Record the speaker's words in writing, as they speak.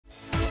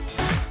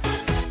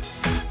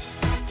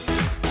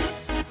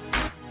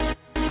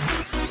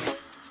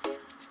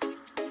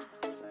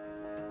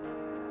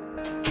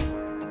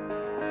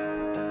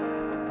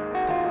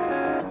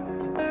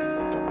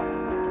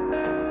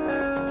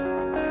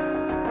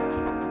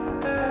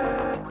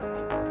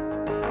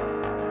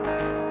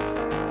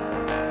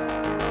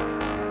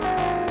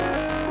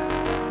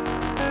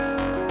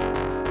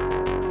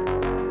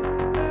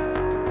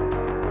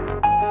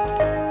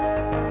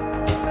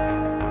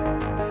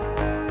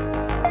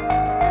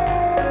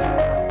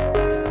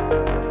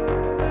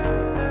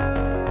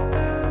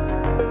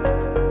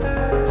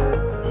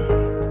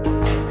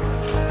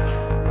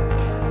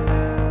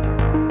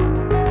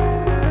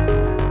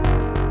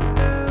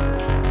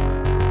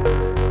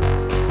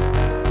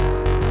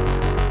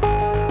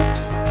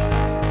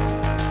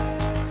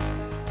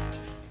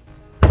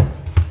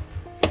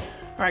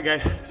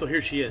Alright guys, so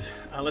here she is.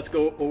 Let's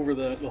go over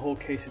the whole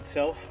case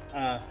itself.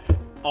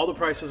 All the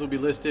prices will be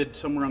listed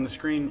somewhere on the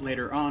screen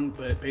later on,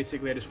 but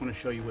basically I just want to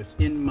show you what's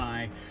in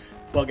my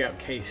bug out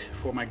case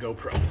for my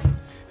GoPro.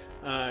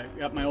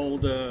 Got my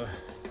old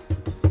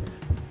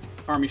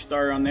Army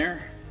Star on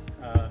there,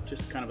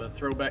 just kind of a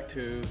throwback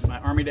to my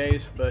Army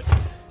days, but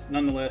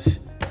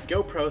nonetheless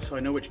GoPro, so I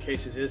know which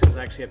case this is because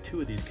I actually have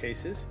two of these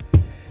cases.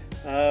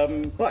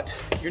 But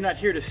you're not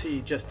here to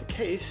see just the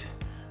case,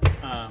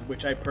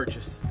 which I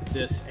purchased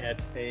this at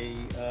a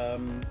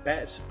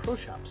Bass Pro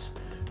Shops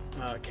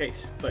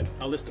case, but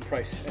I'll list the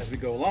price as we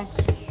go along.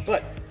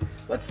 But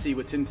let's see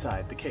what's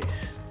inside the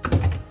case.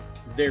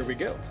 There we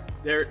go.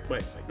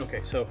 Wait,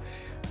 okay, so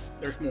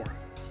there's more.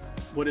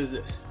 What is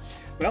this?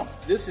 Well,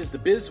 this is the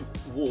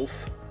BizWolf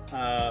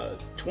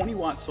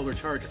 20-watt solar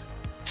charger,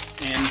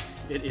 and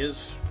it is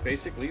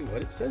basically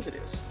what it says it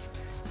is.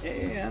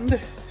 And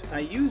I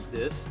use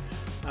this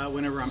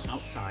whenever I'm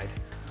outside,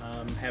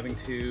 having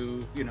to,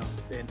 you know,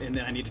 and then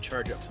I need to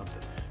charge up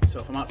something. So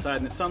if I'm outside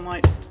in the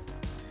sunlight,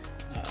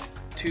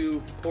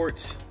 2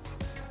 ports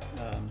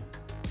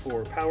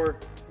for power,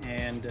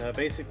 and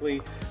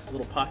basically a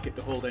little pocket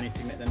to hold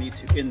anything that I need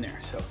to in there.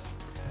 So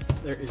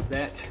there is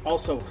that.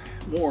 Also,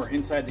 more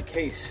inside the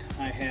case,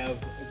 I have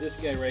this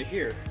guy right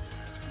here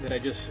that I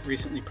just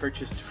recently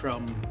purchased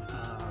from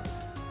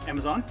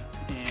Amazon.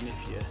 And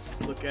if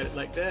you look at it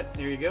like that,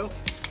 there you go.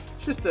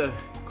 It's just a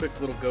quick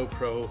little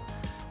GoPro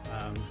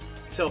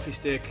selfie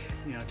stick,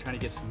 you know, trying to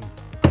get some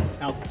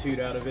altitude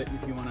out of it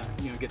if you want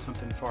to, you know, get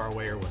something far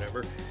away or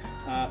whatever.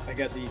 I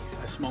got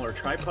a smaller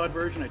tripod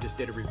version. I just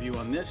did a review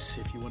on this.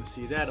 If you want to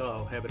see that,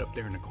 I'll have it up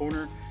there in the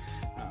corner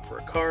for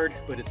a card,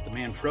 but it's the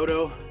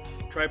Manfrotto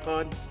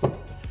tripod.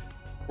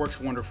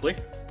 Works wonderfully.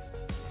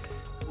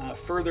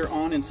 Further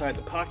on inside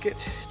the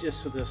pocket,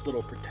 just with this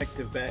little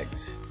protective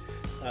bags,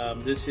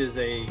 this is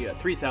a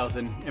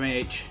 3000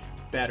 mAh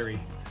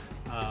battery.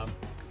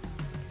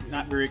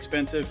 Not very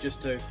expensive,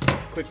 just a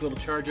quick little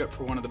charge up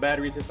for one of the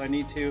batteries if I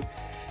need to.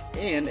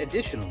 And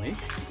additionally,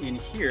 in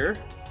here,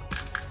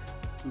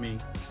 let me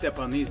step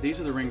on these.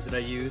 These are the rings that I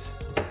use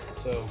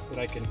so that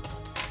I can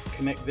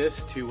connect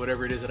this to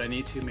whatever it is that I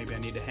need to. Maybe I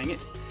need to hang it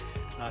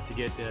to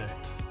get the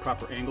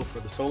proper angle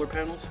for the solar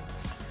panels.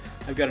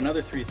 I've got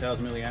another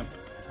 3000 milliamp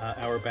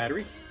hour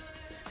battery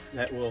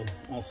that will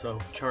also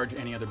charge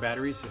any other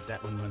batteries if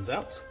that one runs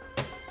out.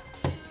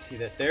 See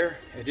that there.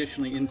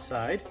 Additionally,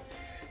 inside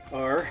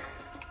are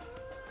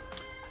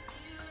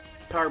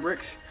power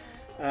bricks.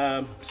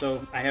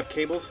 So I have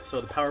cables, so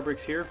the power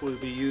bricks here will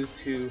be used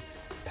to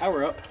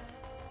power up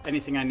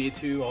anything I need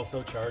to,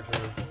 also charge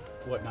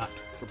or whatnot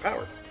for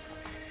power.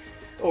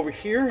 Over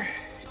here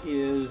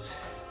is,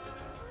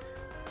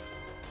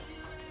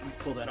 let me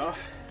pull that off.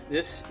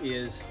 This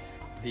is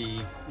the,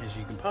 as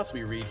you can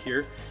possibly read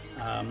here,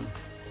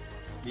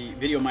 the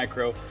Video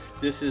Micro.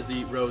 This is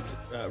the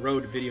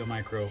Rode Video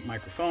Micro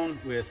microphone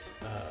with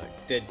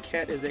dead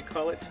cat, as they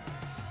call it.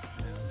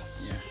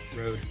 Yeah,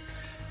 Rode.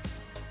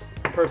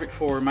 Perfect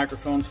for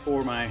microphones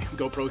for my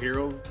GoPro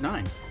Hero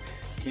 9.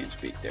 Can't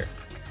speak there.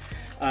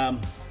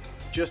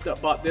 Just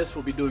bought this.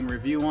 We'll be doing a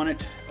review on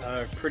it.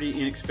 Pretty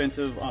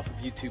inexpensive off of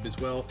YouTube as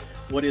well.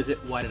 What is it?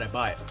 Why did I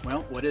buy it?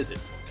 Well, what is it?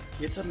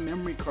 It's a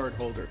memory card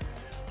holder.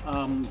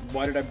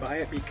 Why did I buy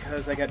it?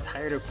 Because I got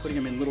tired of putting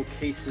them in little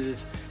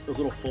cases, those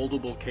little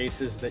foldable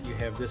cases that you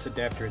have this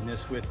adapter and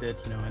this with it,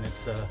 you know, and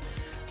it's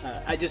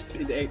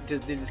they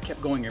just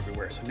kept going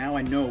everywhere. So now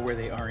I know where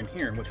they are in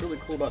here. And what's really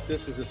cool about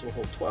this is this will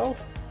hold 12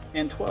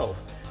 and 12.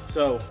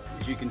 So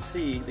as you can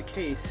see, the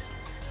case,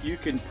 you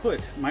can put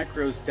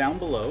micros down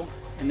below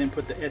and then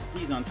put the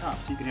SDs on top.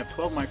 So you can have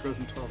 12 micros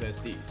and 12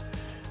 SDs.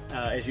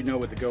 As you know,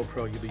 with the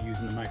GoPro, you'll be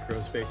using the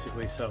micros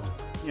basically. So,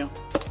 you know,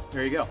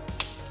 there you go.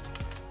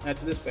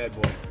 That's this bad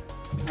boy.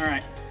 All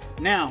right,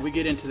 now we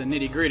get into the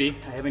nitty gritty.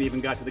 I haven't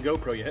even got to the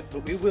GoPro yet,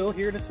 but we will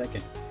here in a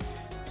second.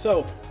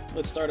 So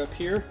let's start up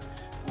here.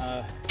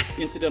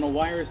 Incidental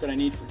wires that I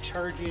need for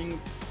charging.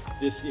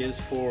 This is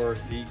for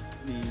the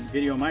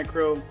Video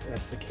Micro.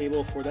 That's the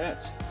cable for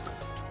that.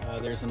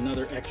 There's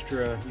another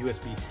extra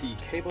USB-C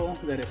cable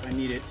that if I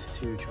need it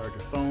to charge a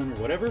phone or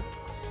whatever.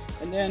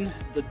 And then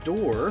the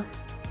door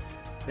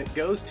that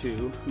goes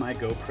to my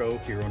GoPro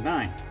Hero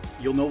 9.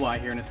 You'll know why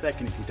here in a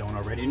second if you don't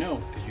already know,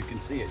 because you can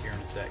see it here in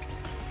a second.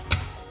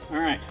 All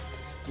right,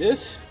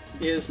 this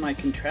is my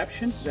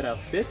contraption that I'll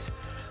fit.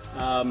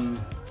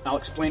 I'll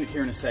explain it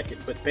here in a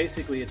second, but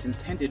basically it's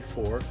intended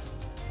for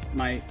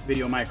my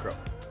Video Micro,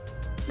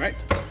 right?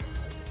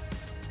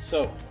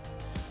 So,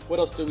 what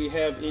else do we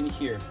have in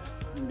here?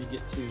 Let me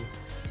get to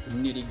the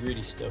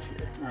nitty-gritty stuff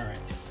here. All right,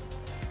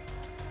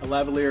 a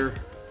lavalier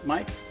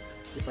mic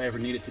if I ever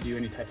need it to do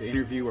any type of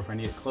interview, or if I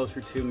need it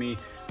closer to me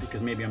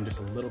because maybe I'm just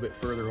a little bit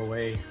further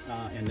away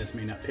and this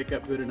may not pick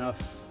up good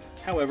enough.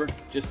 However,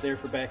 just there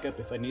for backup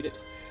if I need it.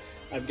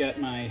 I've got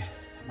my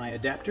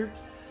adapter.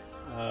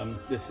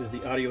 This is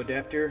the audio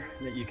adapter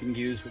that you can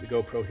use with the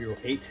GoPro Hero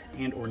 8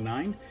 and or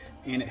 9,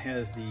 and it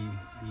has the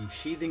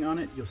sheathing on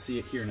it. You'll see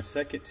it here in a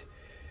second.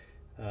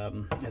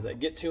 As I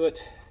get to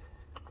it,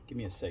 give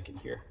me a second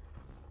here.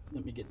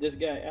 let me get this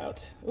guy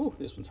out. Oh,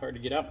 this one's hard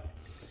to get out.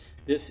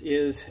 This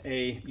is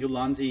a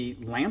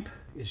Ulanzi lamp.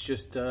 It's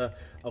just a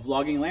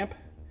vlogging lamp.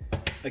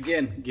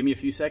 Again, give me a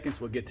few seconds,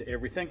 we'll get to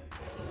everything.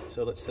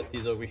 So let's set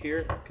these over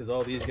here because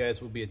all these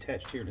guys will be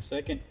attached here in a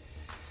second.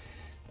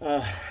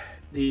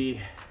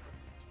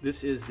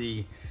 This is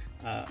the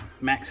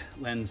Max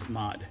Lens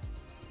Mod.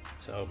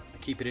 So I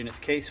keep it in its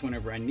case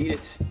whenever I need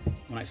it.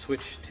 When I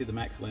switch to the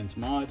Max Lens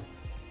Mod,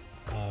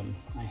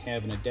 I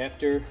have an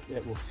adapter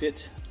that will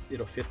fit.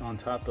 It'll fit on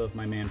top of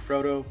my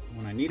Manfrotto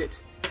when I need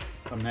it.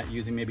 If I'm not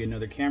using maybe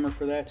another camera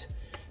for that.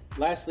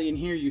 Lastly, in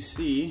here you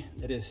see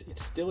that it's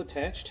still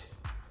attached,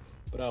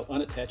 but I'll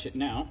unattach it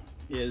now,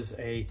 is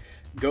a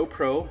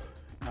GoPro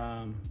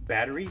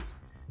battery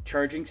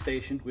charging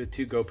station with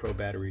 2 GoPro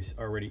batteries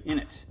already in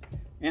it.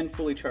 And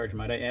fully charged,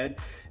 might I add.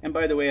 And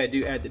by the way, I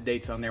do add the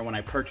dates on there when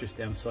I purchased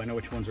them, so I know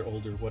which ones are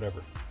older,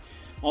 whatever.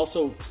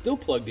 Also, still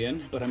plugged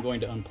in, but I'm going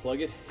to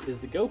unplug it, is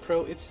the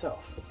GoPro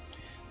itself.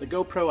 The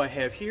GoPro I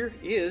have here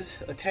is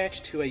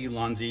attached to a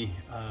Ulanzi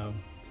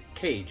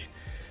cage.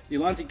 The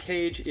Ulanzi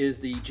cage is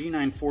the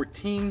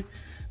G914,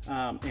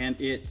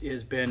 and it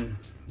has been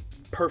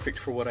perfect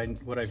for what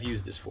I've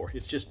used this for.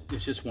 It's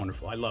just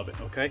wonderful. I love it.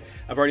 Okay,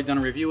 I've already done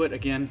a review.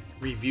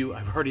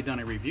 I've already done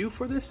a review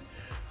for this.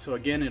 So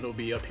again, it'll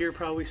be up here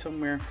probably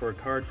somewhere for a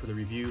card for the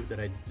review that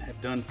I have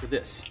done for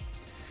this.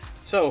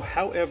 So,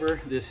 however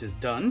this is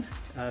done,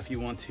 if you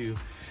want to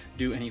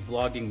do any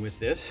vlogging with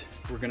this,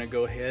 we're going to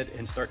go ahead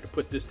and start to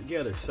put this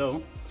together.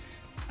 So,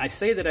 I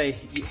say that I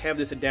have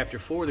this adapter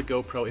for the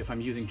GoPro if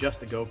I'm using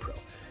just the GoPro.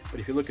 But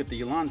if you look at the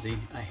Ulanzi,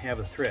 I have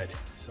a thread.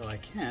 So I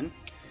can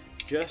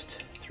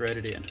just thread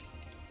it in.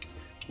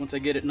 Once I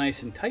get it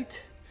nice and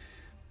tight,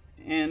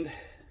 and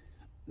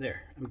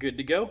there, I'm good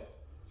to go.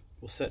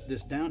 We'll set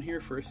this down here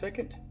for a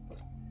second.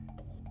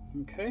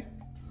 Okay.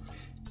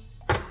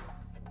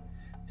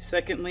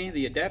 Secondly,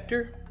 the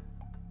adapter,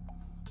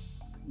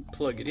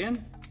 plug it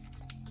in,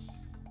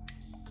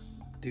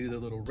 do the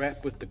little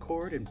wrap with the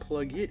cord and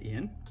plug it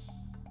in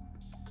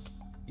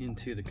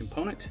into the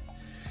component.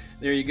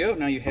 There you go.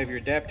 Now you have your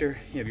adapter,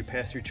 you have your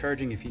pass-through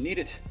charging if you need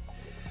it.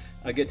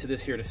 I'll get to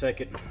this here in a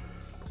second.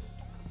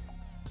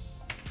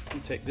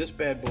 You take this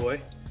bad boy,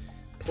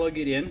 plug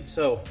it in.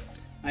 So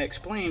I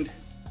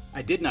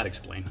did not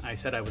explain, I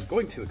said I was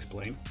going to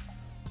explain.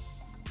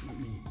 Let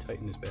me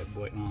tighten this bad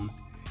boy on.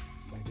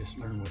 I just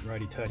learned what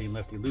righty-tighty and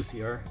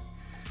lefty-loosey are.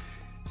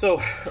 So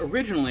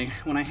originally,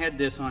 when I had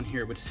this on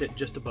here, it would sit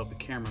just above the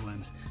camera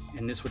lens,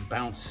 and this would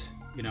bounce,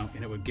 you know,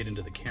 and it would get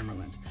into the camera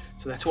lens.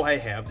 So that's why I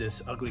have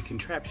this ugly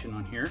contraption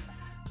on here.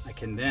 I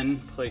can then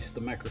place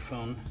the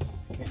microphone.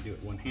 Can't do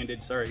it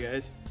one-handed, sorry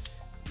guys.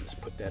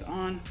 Just put that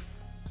on.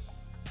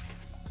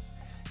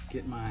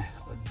 Get my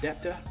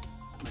adapter,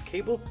 my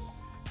cable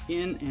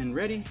in and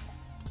ready.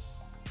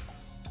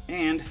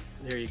 And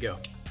there you go.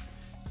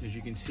 As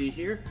you can see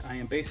here, I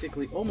am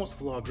basically almost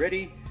vlog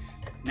ready.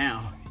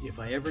 Now, if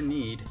I ever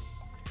need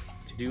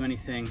to do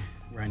anything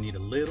where I need a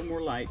little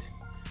more light,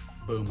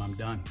 boom, I'm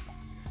done.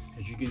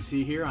 As you can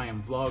see here, I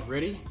am vlog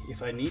ready.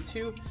 If I need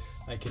to,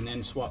 I can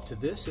then swap to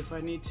this if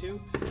I need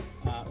to,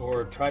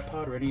 or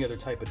tripod or any other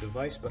type of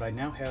device, but I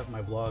now have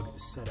my vlog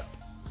set up.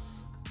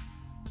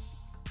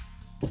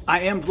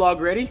 I am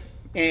vlog ready,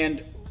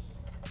 and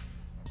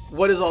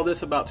what is all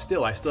this about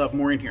still? I still have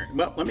more in here.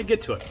 Well, let me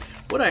get to it.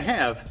 What I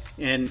have,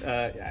 and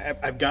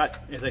I've got,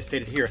 as I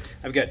stated here,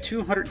 I've got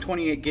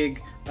 228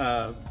 gig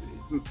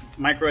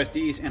micro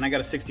SDs, and I got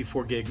a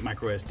 64 gig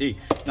micro SD.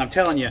 And I'm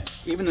telling you,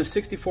 even the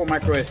 64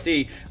 micro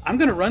SD, I'm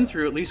gonna run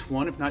through at least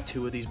one, if not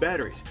two of these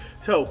batteries.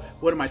 So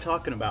what am I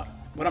talking about?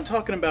 What I'm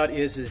talking about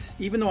is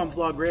even though I'm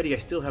vlog ready, I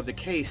still have the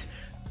case.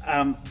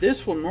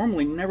 This will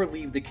normally never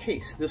leave the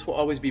case. This will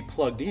always be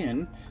plugged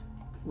in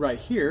right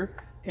here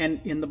and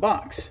in the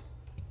box.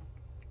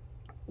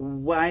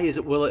 Why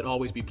will it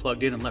always be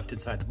plugged in and left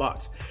inside the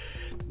box?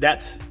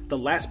 That's the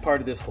last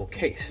part of this whole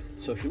case.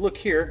 So if you look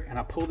here, and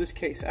I'll pull this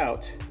case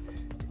out,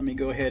 let me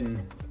go ahead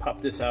and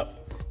pop this out.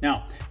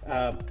 Now,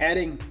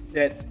 adding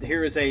that,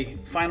 here is a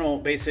final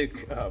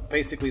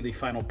basically the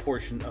final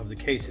portion of the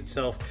case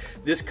itself.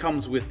 This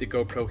comes with the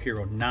GoPro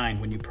Hero 9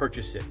 when you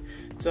purchase it.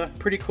 It's a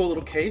pretty cool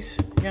little case.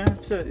 Yeah,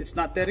 it's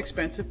not that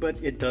expensive,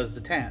 but it does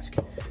the task.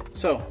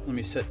 So let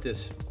me set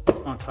this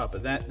on top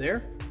of that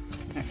there.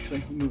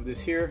 Actually, move this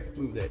here,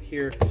 move that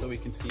here, so we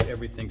can see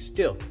everything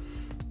still.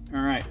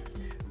 All right,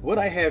 what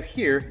I have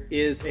here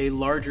is a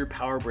larger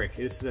power brick.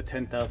 This is a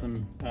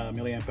 10,000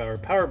 milliamp hour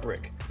power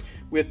brick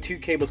with two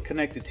cables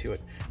connected to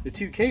it. The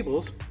two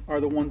cables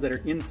are the ones that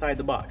are inside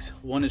the box.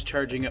 One is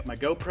charging up my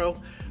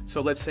GoPro.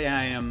 So let's say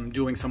I am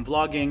doing some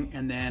vlogging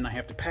and then I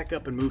have to pack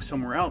up and move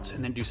somewhere else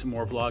and then do some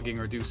more vlogging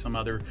or do some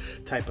other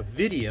type of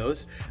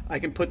videos. I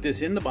can put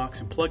this in the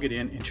box and plug it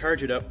in and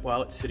charge it up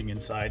while it's sitting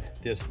inside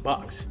this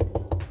box.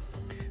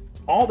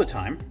 All the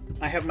time,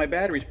 I have my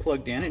batteries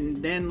plugged in, and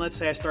then let's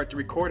say I start to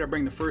record, I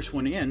bring the first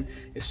one in.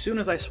 As soon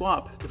as I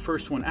swap the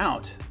first one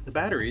out, the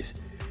batteries,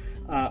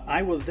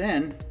 I will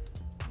then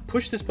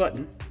push this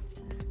button,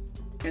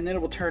 and then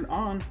it will turn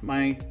on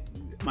my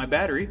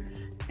battery,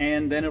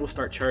 and then it will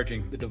start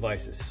charging the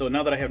devices. So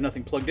now that I have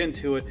nothing plugged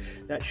into it,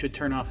 that should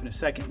turn off in a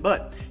second.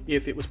 But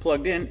if it was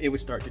plugged in, it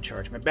would start to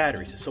charge my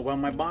batteries. So while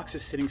my box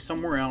is sitting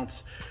somewhere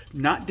else,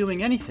 not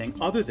doing anything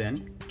other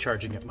than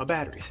charging up my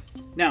batteries.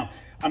 Now,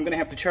 I'm gonna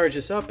have to charge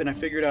this up, and I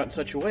figured out in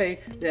such a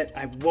way that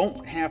I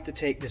won't have to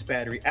take this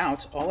battery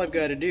out. All I've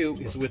got to do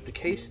is, with the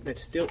case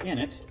that's still in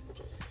it,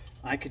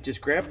 I could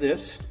just grab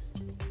this,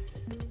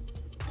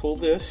 pull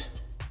this,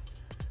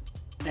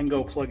 and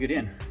go plug it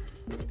in.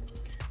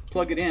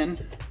 Plug it in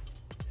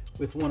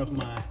with one of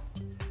my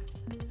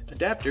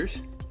adapters,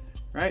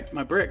 right?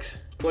 My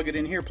bricks. Plug it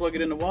in here, plug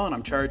it in the wall, and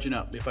I'm charging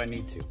up if I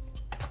need to.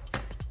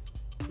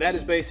 That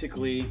is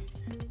basically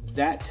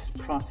that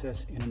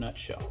process in a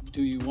nutshell.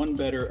 Do you one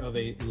better of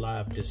a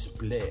live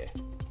display.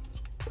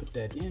 Put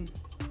that in,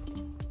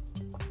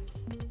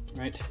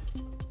 right?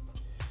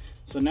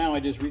 So now I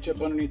just reach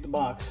up underneath the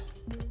box,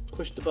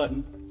 push the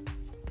button,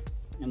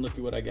 and look at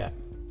what I got.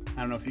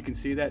 I don't know if you can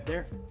see that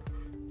there,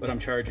 but I'm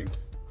charging.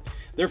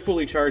 They're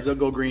fully charged, they'll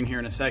go green here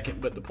in a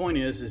second, but the point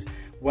is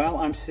while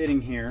I'm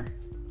sitting here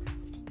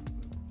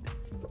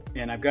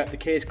and I've got the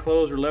case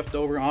closed or left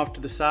over off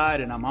to the side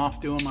and I'm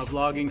off doing my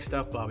vlogging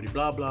stuff, blah,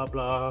 blah, blah,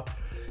 blah,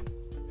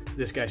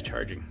 this guy's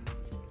charging.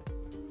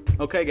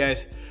 Okay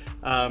guys,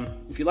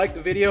 if you liked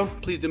the video,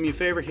 please do me a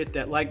favor, hit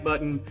that like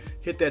button,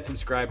 hit that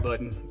subscribe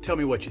button, tell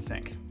me what you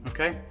think,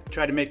 okay?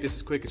 Try to make this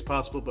as quick as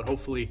possible, but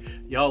hopefully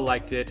y'all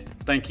liked it.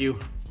 Thank you,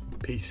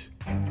 peace.